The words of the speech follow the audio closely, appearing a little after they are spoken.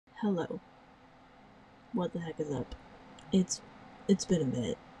Hello. What the heck is up? It's it's been a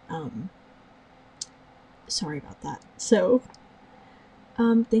minute. Um Sorry about that.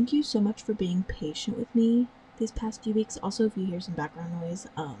 Thank you so much for being patient with me these past few weeks. Also, if you hear some background noise,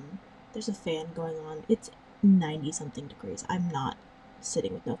 there's a fan going on. It's 90 something degrees. I'm not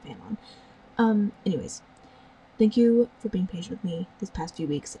sitting with no fan on. Anyways, thank you for being patient with me these past few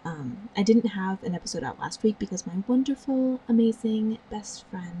weeks. I didn't have an episode out last week because my wonderful, amazing best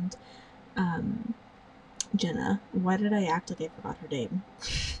friend, um, Jenna. Why did I act like I forgot her name?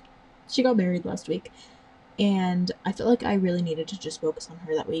 She got married last week, and I felt like I really needed to just focus on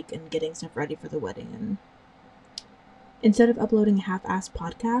her that week and getting stuff ready for the wedding. And instead of uploading a half-assed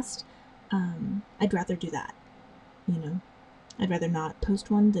podcast, I'd rather do that. You know, I'd rather not post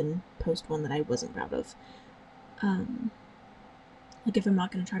one than post one that I wasn't proud of. Um, like if I'm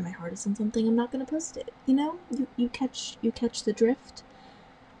not gonna try my hardest on something, I'm not gonna post it. You catch the drift.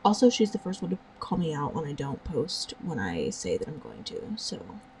 Also, she's the first one to call me out when I don't post when I say that I'm going to. So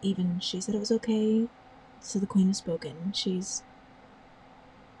even she said it was okay. So the queen has spoken.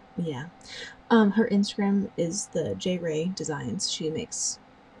 Yeah. Her Instagram is the J Ray Designs. She makes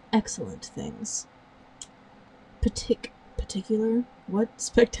excellent things. Particular? What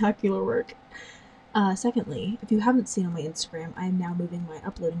spectacular work. Secondly, if you haven't seen on my Instagram, I am now moving my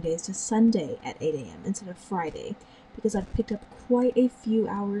uploading days to Sunday at 8 a.m. instead of Friday because I've picked up quite a few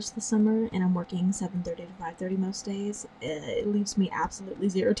hours this summer and I'm working 7:30 to 5:30 most days. It leaves me absolutely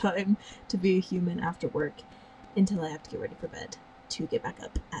zero time to be a human after work until I have to get ready for bed to get back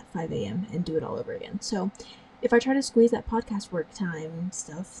up at 5 a.m. and do it all over again. So if I try to squeeze that podcast work time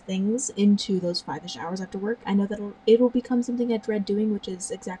things into those 5-ish hours after work, I know that it'll become something I dread doing, which is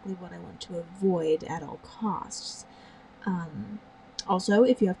exactly what I want to avoid at all costs. Also,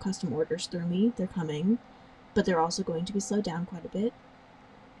 if you have custom orders through me, they're coming, but they're also going to be slowed down quite a bit.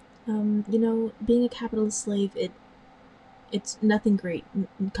 Being a capitalist slave, it's nothing great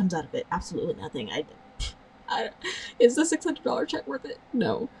comes out of it. Absolutely nothing. Is the $600 check worth it?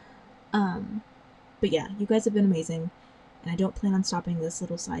 No. But yeah, you guys have been amazing, and I don't plan on stopping this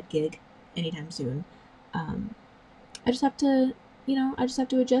little side gig anytime soon. Um, I just have to,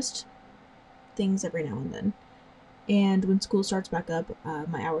 adjust things every now and then. And when school starts back up,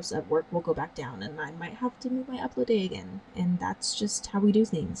 my hours at work will go back down, and I might have to move my upload day again. And that's just how we do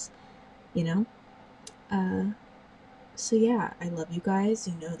things, you know? Uh, so yeah, I love you guys,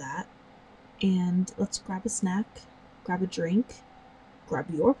 you know that. And let's grab a snack, grab a drink, grab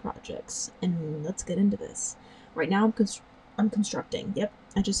your projects, and let's get into this. Right now, I'm constructing. Yep,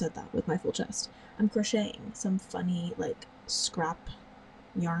 I just said that with my full chest. I'm crocheting some funny, like, scrap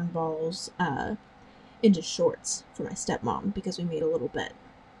yarn balls into shorts for my stepmom because we made a little bet.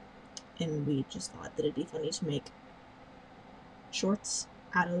 And we just thought that it'd be funny to make shorts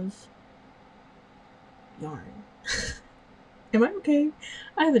out of yarn. Am I okay?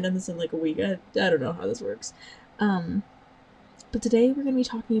 I haven't done this in like a week. I don't know how this works. But today we're going to be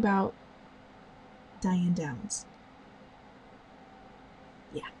talking about Diane Downs.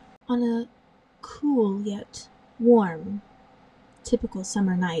 Yeah. On a cool yet warm, typical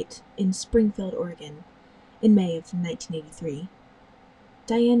summer night in Springfield, Oregon, in May of 1983,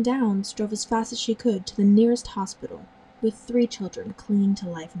 Diane Downs drove as fast as she could to the nearest hospital, with 3 children clinging to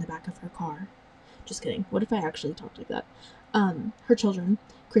life in the back of her car. Just kidding. What if I actually talked like that? Her children,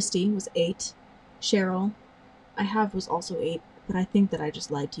 Christy was 8, Cheryl, was also 8, but I think that I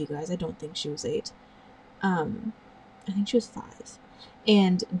just lied to you guys. I don't think she was 8. I think she was 5.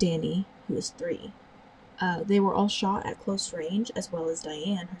 And Danny, who was 3. They were all shot at close range, as well as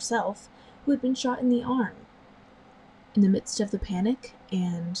Diane herself, who had been shot in the arm. In the midst of the panic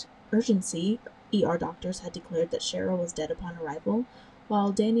and urgency, ER doctors had declared that Cheryl was dead upon arrival,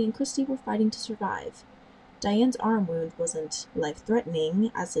 while Danny and Christy were fighting to survive. Diane's arm wound wasn't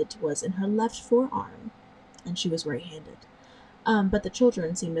life-threatening, as it was in her left forearm, and she was right-handed. But the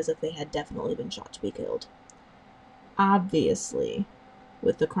children seemed as if they had definitely been shot to be killed. Obviously,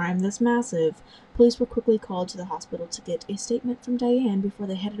 with the crime this massive, police were quickly called to the hospital to get a statement from Diane before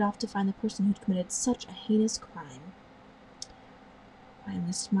they headed off to find the person who'd committed such a heinous crime. I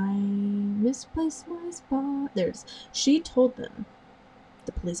misplaced my spot. She told them,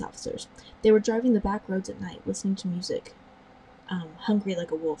 the police officers, they were driving the back roads at night, listening to music. Hungry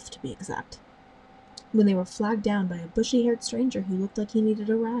like a wolf, to be exact. When they were flagged down by a bushy-haired stranger who looked like he needed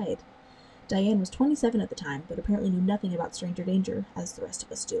a ride. Diane was 27 at the time, but apparently knew nothing about stranger danger, as the rest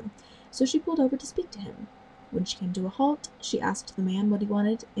of us do, so she pulled over to speak to him. When she came to a halt, she asked the man what he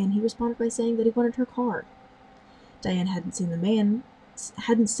wanted, and he responded by saying that he wanted her car. Diane hadn't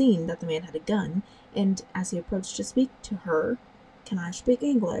seen that the man had a gun, and as he approached to speak to her, can I speak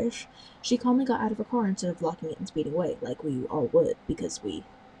English? She calmly got out of her car instead of locking it and speeding away, like we all would, because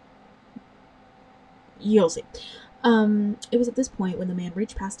you'll see. It was at this point when the man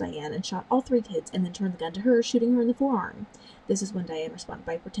reached past Diane and shot all 3 kids and then turned the gun to her, shooting her in the forearm. This is when Diane responded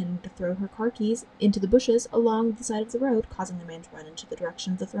by pretending to throw her car keys into the bushes along the side of the road, causing the man to run into the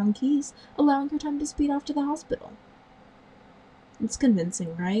direction of the thrown keys, allowing her time to speed off to the hospital. It's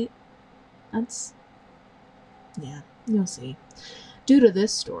convincing, right? Yeah, you'll see. Due to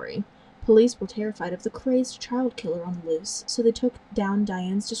this story, police were terrified of the crazed child killer on the loose, so they took down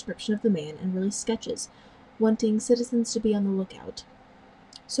Diane's description of the man and released sketches, wanting citizens to be on the lookout.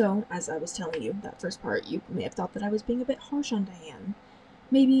 So, as I was telling you, that first part, you may have thought that I was being a bit harsh on Diane.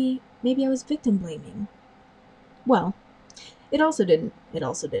 Maybe I was victim blaming. Well, it also didn't.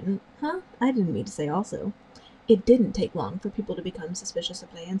 Huh? I didn't mean to say also. It didn't take long for people to become suspicious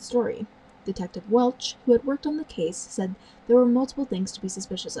of Diane's story. Detective Welch, who had worked on the case, said there were multiple things to be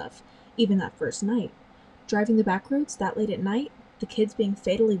suspicious of, even that first night. Driving the back roads that late at night, the kids being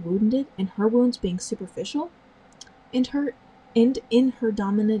fatally wounded, and her wounds being superficial, and in her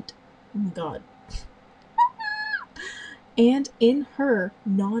dominant, oh my god, and in her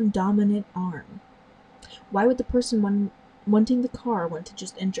non-dominant arm. Why would the person wanting the car want to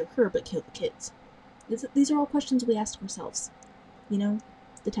just injure her but kill the kids? These are all questions we asked ourselves. You know,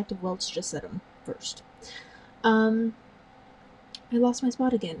 Detective Welch just said them first. I lost my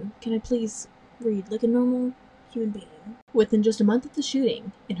spot again. Can I please read like a normal human being? Within just a month of the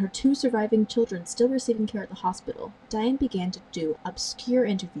shooting, and her 2 surviving children still receiving care at the hospital, Diane began to do obscure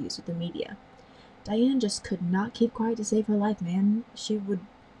interviews with the media. Diane just could not keep quiet to save her life, man. She would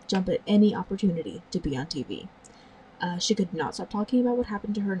jump at any opportunity to be on TV. She could not stop talking about what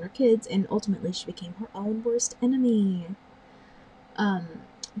happened to her and her kids, and ultimately she became her own worst enemy.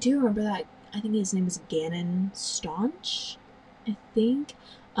 Do you remember that? I think his name is Gannon Staunch, I think.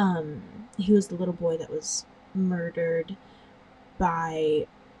 He was the little boy that was murdered by,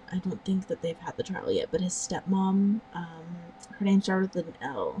 I don't think that they've had the trial yet, but his stepmom, her name started with an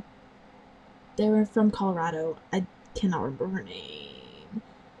L. They were from Colorado. I cannot remember her name.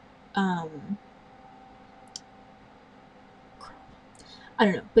 I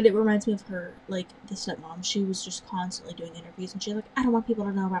don't know, but it reminds me of her, like, the stepmom. She was just constantly doing interviews, and she's like, I don't want people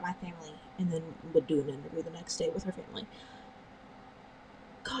to know about my family, and then would do an interview the next day with her family.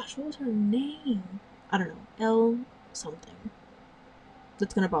 Gosh, what was her name? I don't know. L something.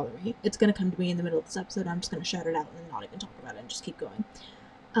 That's gonna bother me. It's gonna come to me in the middle of this episode. I'm just gonna shout it out and not even talk about it and just keep going.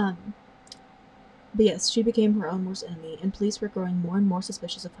 But yes, she became her own worst enemy, and police were growing more and more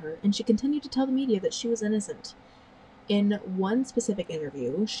suspicious of her, and she continued to tell the media that she was innocent. In one specific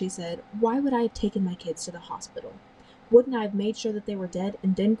interview, she said, "Why would I have taken my kids to the hospital? Wouldn't I have made sure that they were dead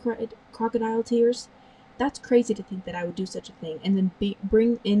and then cried crocodile tears? That's crazy to think that I would do such a thing and then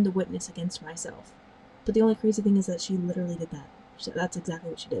bring in the witness against myself." But the only crazy thing is that she literally did that. That's exactly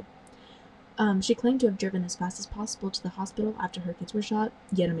what she did. She claimed to have driven as fast as possible to the hospital after her kids were shot,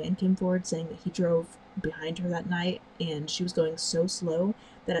 yet a man came forward saying that he drove behind her that night and she was going so slow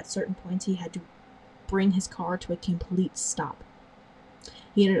that at certain points he had to bring his car to a complete stop.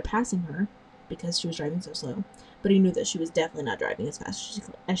 He ended up passing her because she was driving so slow, but he knew that she was definitely not driving as fast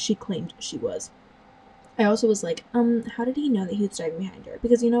as she claimed she was. I also was like, how did he know that he was driving behind her?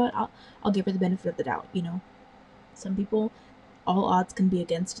 Because you know what, I'll give her the benefit of the doubt, you know? Some people, all odds can be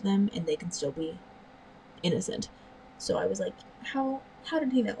against them and they can still be innocent. So I was like, how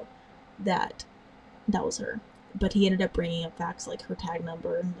did he know that was her? But he ended up bringing up facts like her tag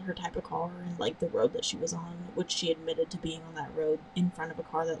number and her type of car and like the road that she was on, which she admitted to being on that road in front of a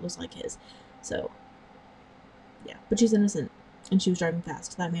car that was like his. So yeah, but she's innocent and she was driving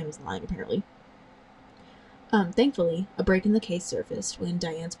fast. That man was lying apparently. Thankfully, a break in the case surfaced when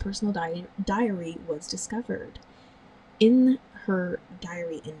Diane's personal diary was discovered. In her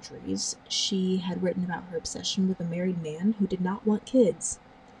diary entries, she had written about her obsession with a married man who did not want kids.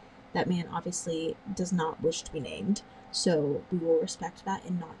 That man obviously does not wish to be named, so we will respect that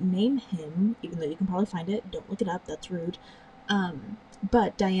and not name him, even though you can probably find it. Don't look it up, that's rude.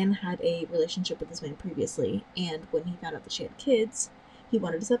 But Diane had a relationship with this man previously, and when he found out that she had kids, he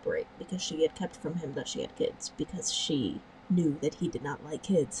wanted to separate because she had kept from him that she had kids, because she knew that he did not like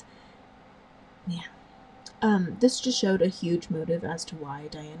kids. Yeah. This just showed a huge motive as to why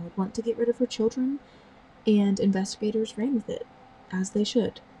Diane would want to get rid of her children, and investigators ran with it, as they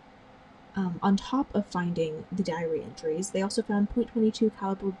should. On top of finding the diary entries, they also found .22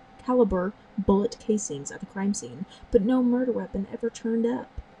 caliber bullet casings at the crime scene, but no murder weapon ever turned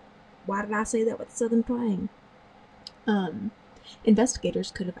up. Why did I say that with southern twang?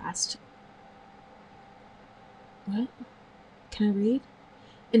 Investigators could have asked... What? Can I read?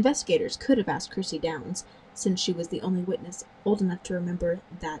 Investigators could have asked Christy Downs, since she was the only witness old enough to remember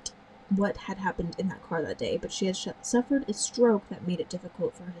what had happened in that car that day, but she had suffered a stroke that made it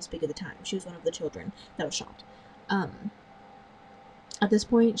difficult for her to speak at the time. She was one of the children that was shot. At this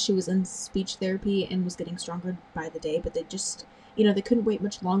point, she was in speech therapy and was getting stronger by the day, but they just, they couldn't wait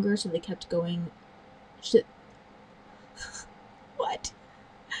much longer, so they kept going. What?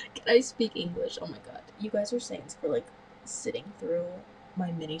 Can I speak English? Oh my god. You guys are saints for, sitting through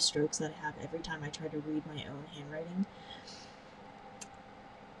my mini strokes that I have every time I try to read my own handwriting.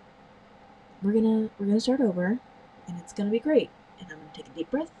 We're gonna start over, and it's gonna be great. And I'm gonna take a deep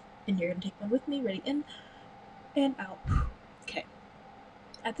breath, and you're gonna take one with me. Ready? In and out. Okay.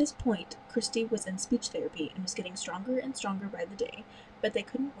 At this point, Christy was in speech therapy and was getting stronger and stronger by the day, but they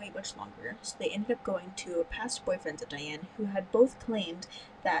couldn't wait much longer, so they ended up going to past boyfriends of Diane, who had both claimed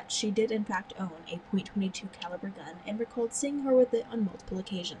that she did in fact own a .22 caliber gun and recalled seeing her with it on multiple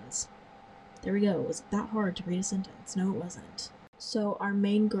occasions. There we go. Was it that hard to read a sentence? No, it wasn't. So our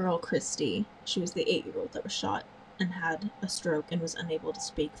main girl, Christy, she was the 8-year-old that was shot and had a stroke and was unable to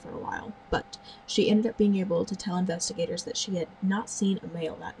speak for a while, but she ended up being able to tell investigators that she had not seen a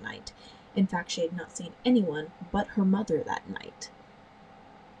male that night. In fact, she had not seen anyone but her mother that night.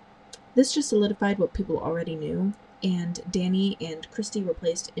 This just solidified what people already knew, and Danny and Christy were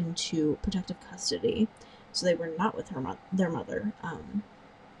placed into protective custody, so they were not with their mother,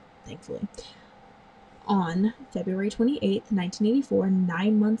 thankfully. On February 28th, 1984,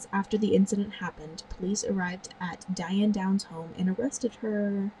 9 months after the incident happened, police arrived at Diane Downs' home and arrested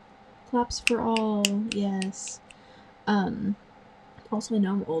her. Claps for all, yes. Also, I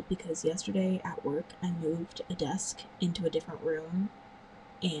know I'm old because yesterday at work, I moved a desk into a different room,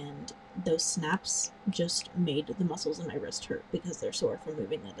 and those snaps just made the muscles in my wrist hurt because they're sore from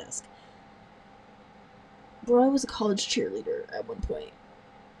moving the desk. Bro, I was a college cheerleader at one point.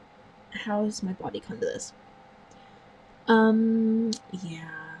 How has my body come to this? Yeah.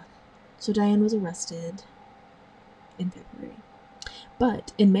 So Diane was arrested in February.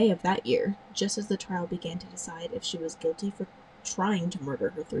 But in May of that year, just as the trial began to decide if she was guilty for trying to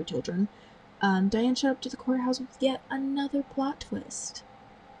murder her 3 children, Diane showed up to the courthouse with yet another plot twist.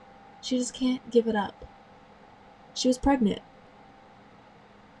 She just can't give it up. She was pregnant.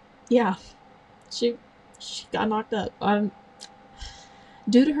 Yeah. She got knocked up.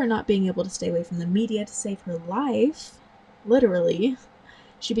 Due to her not being able to stay away from the media to save her life, literally,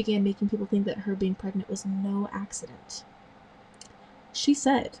 she began making people think that her being pregnant was no accident. She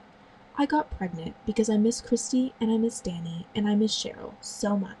said, "I got pregnant because I miss Christy and I miss Danny and I miss Cheryl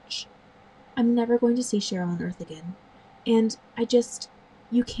so much. I'm never going to see Cheryl on Earth again. And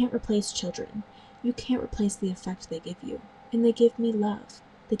you can't replace children. You can't replace the effect they give you. And they give me love.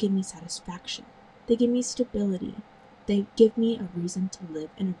 They give me satisfaction. They give me stability. They give me a reason to live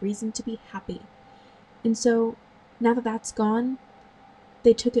and a reason to be happy. And so, now that that's gone,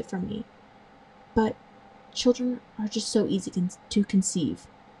 they took it from me. But children are just so easy to conceive."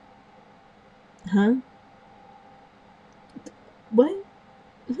 Huh? What?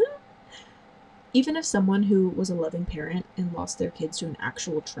 Even if someone who was a loving parent and lost their kids to an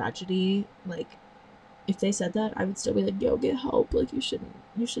actual tragedy, if they said that, I would still be like, yo, get help. You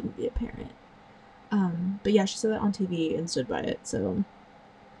shouldn't be a parent. But yeah, she said that on TV and stood by it, so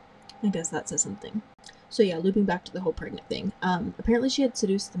I guess that says something. So yeah, looping back to the whole pregnant thing. Apparently she had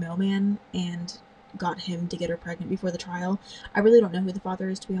seduced the mailman and got him to get her pregnant before the trial. I really don't know who the father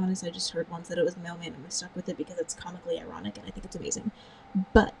is, to be honest. I just heard once that it was the mailman and I stuck with it because it's comically ironic and I think it's amazing.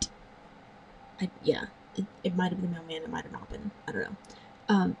 But, it might have been the mailman, it might have not been. I don't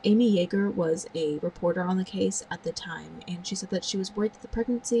know. Amy Yeager was a reporter on the case at the time, and she said that she was worried that the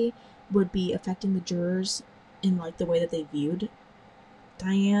pregnancy would be affecting the jurors in, the way that they viewed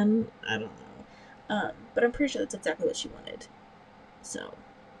Diane. I don't know. But I'm pretty sure that's exactly what she wanted. So.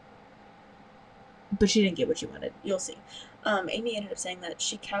 But she didn't get what she wanted. You'll see. Amy ended up saying that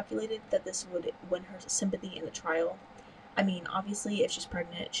she calculated that this would win her sympathy in the trial. I mean, obviously, if she's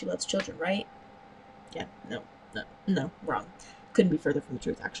pregnant, she loves children, right? Yeah, no, wrong. Couldn't be further from the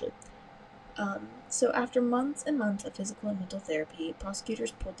truth, actually. So after months and months of physical and mental therapy,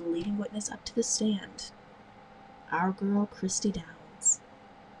 prosecutors pulled the leading witness up to the stand. Our girl, Christy Downs.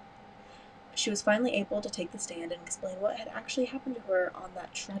 She was finally able to take the stand and explain what had actually happened to her on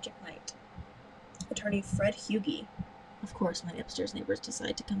that tragic night. Attorney Fred Hughey. Of course, my upstairs neighbors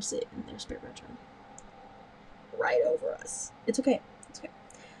decide to come sit in their spare bedroom. Right over us. It's okay.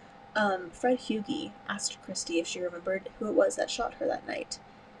 Fred Hughey asked Christy if she remembered who it was that shot her that night,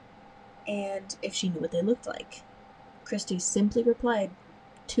 and if she knew what they looked like. Christy simply replied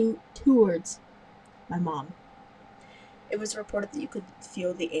two words: "My mom." It was reported that you could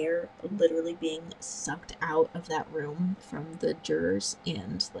feel the air literally being sucked out of that room from the jurors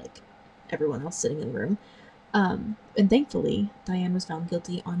and like everyone else sitting in the room. And thankfully, Diane was found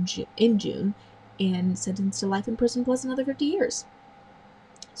guilty in June and sentenced to life in prison plus another 50 years.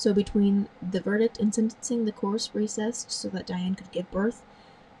 So between the verdict and sentencing, the course recessed so that Diane could give birth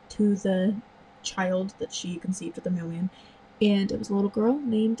to the child that she conceived with the mailman. And it was a little girl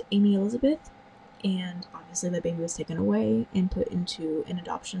named Amy Elizabeth. And obviously that baby was taken away and put into an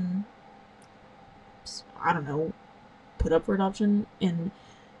adoption, I don't know, put up for adoption. And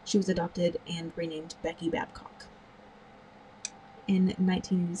she was adopted and renamed Becky Babcock. In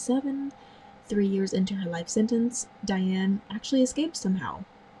 1987, 3 years into her life sentence, Diane actually escaped somehow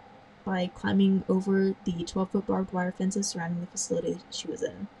by climbing over the 12-foot barbed wire fences surrounding the facility she was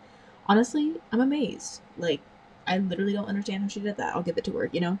in. Honestly, I'm amazed. Like, I literally don't understand how she did that. I'll give it to her,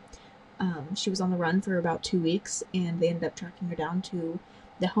 you know? She was on the run for about 2 weeks, and they ended up tracking her down to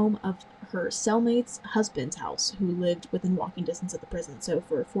the home of her cellmate's husband's house, who lived within walking distance of the prison. So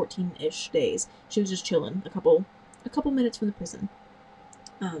for 14-ish days, she was just chilling a couple minutes from the prison.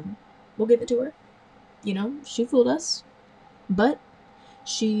 We'll give it to her. You know, she fooled us. But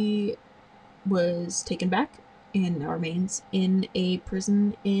she was taken back and now remains in a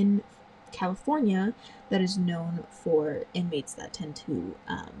prison in California that is known for inmates that tend to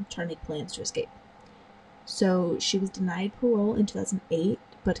try to make plans to escape. So she was denied parole in 2008,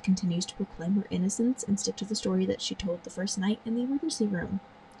 but continues to proclaim her innocence and stick to the story that she told the first night in the emergency room.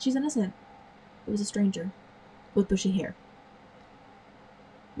 She's innocent. It was a stranger with bushy hair.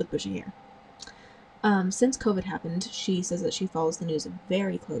 Since COVID happened, she says that she follows the news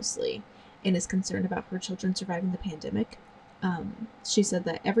very closely and is concerned about her children surviving the pandemic. She said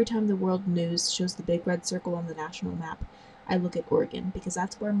that every time the world news shows the big red circle on the national map, I look at Oregon because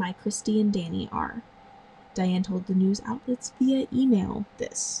that's where my Christy and Danny are. Diane told the news outlets via email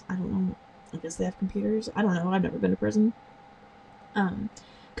this. I don't know. I guess they have computers. I don't know. I've never been to prison.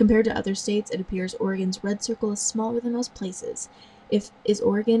 Compared to other states, it appears Oregon's red circle is smaller than most places. Is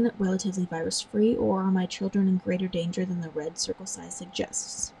Oregon relatively virus-free, or are my children in greater danger than the red circle size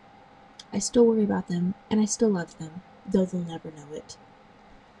suggests? I still worry about them, and I still love them, though they'll never know it.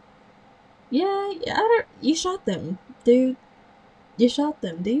 Yeah, you shot them, dude. You shot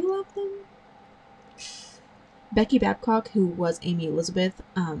them. Do you love them? Becky Babcock, who was Amy Elizabeth,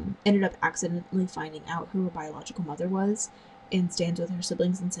 ended up accidentally finding out who her biological mother was, and stands with her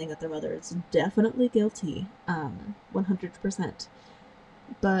siblings in saying that their mother is definitely guilty, 100%.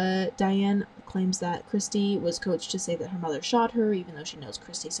 But Diane claims that Christy was coached to say that her mother shot her, even though she knows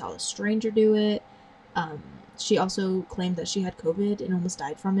Christy saw a stranger do it. She also claimed that she had COVID and almost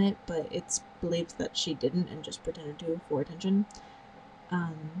died from it, but it's believed that she didn't and just pretended to for attention.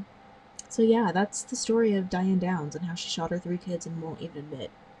 So yeah, that's the story of Diane Downs and how she shot her 3 kids and won't even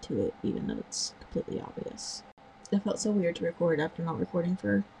admit to it, even though it's completely obvious. It felt so weird to record after not recording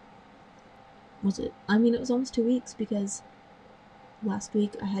for, it was almost 2 weeks, because last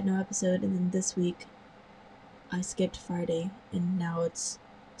week I had no episode, and then this week I skipped Friday, and now it's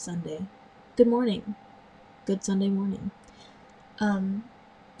Sunday. Good morning. Good Sunday morning.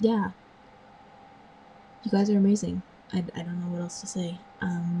 Yeah. You guys are amazing. I don't know what else to say.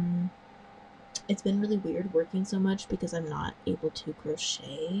 It's been really weird working so much because I'm not able to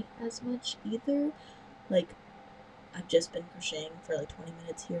crochet as much either. Like, I've just been crocheting for like 20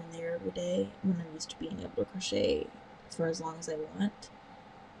 minutes here and there every day when I'm used to being able to crochet for as long as I want.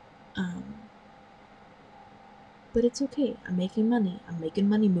 But it's okay. I'm making money. I'm making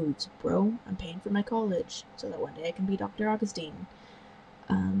money moves, bro. I'm paying for my college so that one day I can be Dr. Augustine.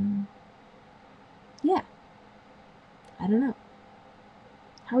 Yeah. I don't know.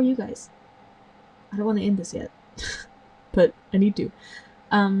 How are you guys? I don't want to end this yet, but I need to.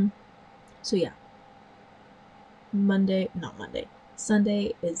 So yeah.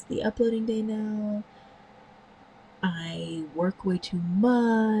 Sunday is the uploading day now. I work way too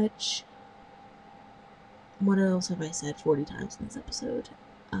much. What else have I said 40 times in this episode?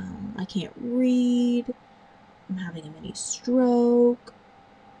 I can't read. I'm having a mini stroke.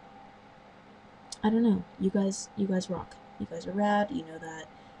 I don't know. You guys rock. You guys are rad. You know that.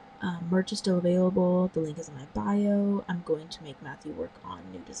 Merch is still available. The link is in my bio. I'm going to make Matthew work on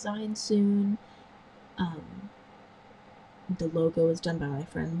new designs soon. The logo is done by my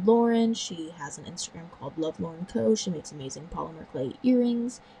friend Lauren. She has an Instagram called Love Lauren Co. She makes amazing polymer clay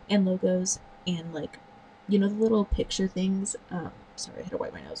earrings and logos and, like, you know, the little picture things. Sorry, I had to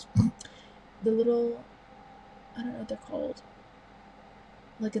wipe my nose. The little, I don't know what they're called.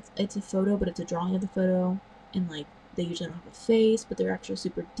 Like, it's a photo, but it's a drawing of the photo, and like they usually don't have a face, but they're actually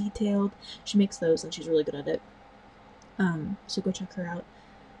super detailed. She makes those, and she's really good at it. So go check her out.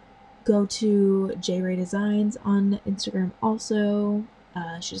 Go to J Ray Designs on Instagram also.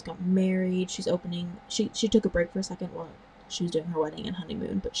 She just got married. She's opening. She took a break for a second while she was doing her wedding and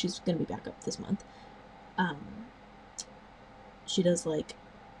honeymoon, but she's gonna be back up this month. She does like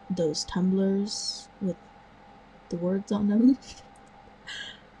those tumblers with the words on them.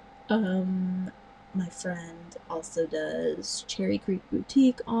 My friend also does Cherry Creek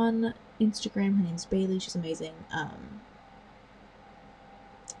Boutique on Instagram. Her name's Bailey. She's amazing.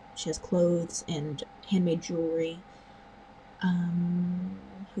 She has clothes and handmade jewelry.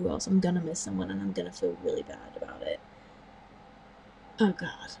 Who else? I'm gonna miss someone and I'm gonna feel really bad about it. Oh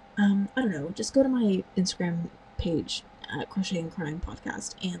god. I don't know. Just go to my Instagram page at Crochet and Crying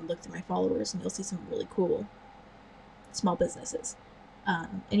Podcast and look through my followers and you'll see some really cool small businesses.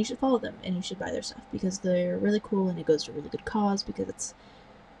 And you should follow them and you should buy their stuff because they're really cool and it goes to a really good cause because it's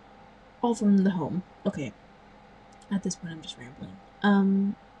all from the home. Okay. At this point I'm just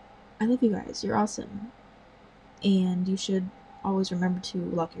rambling. I love you guys. You're awesome. And you should always remember to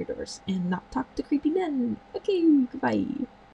lock your doors and not talk to creepy men. Okay, goodbye.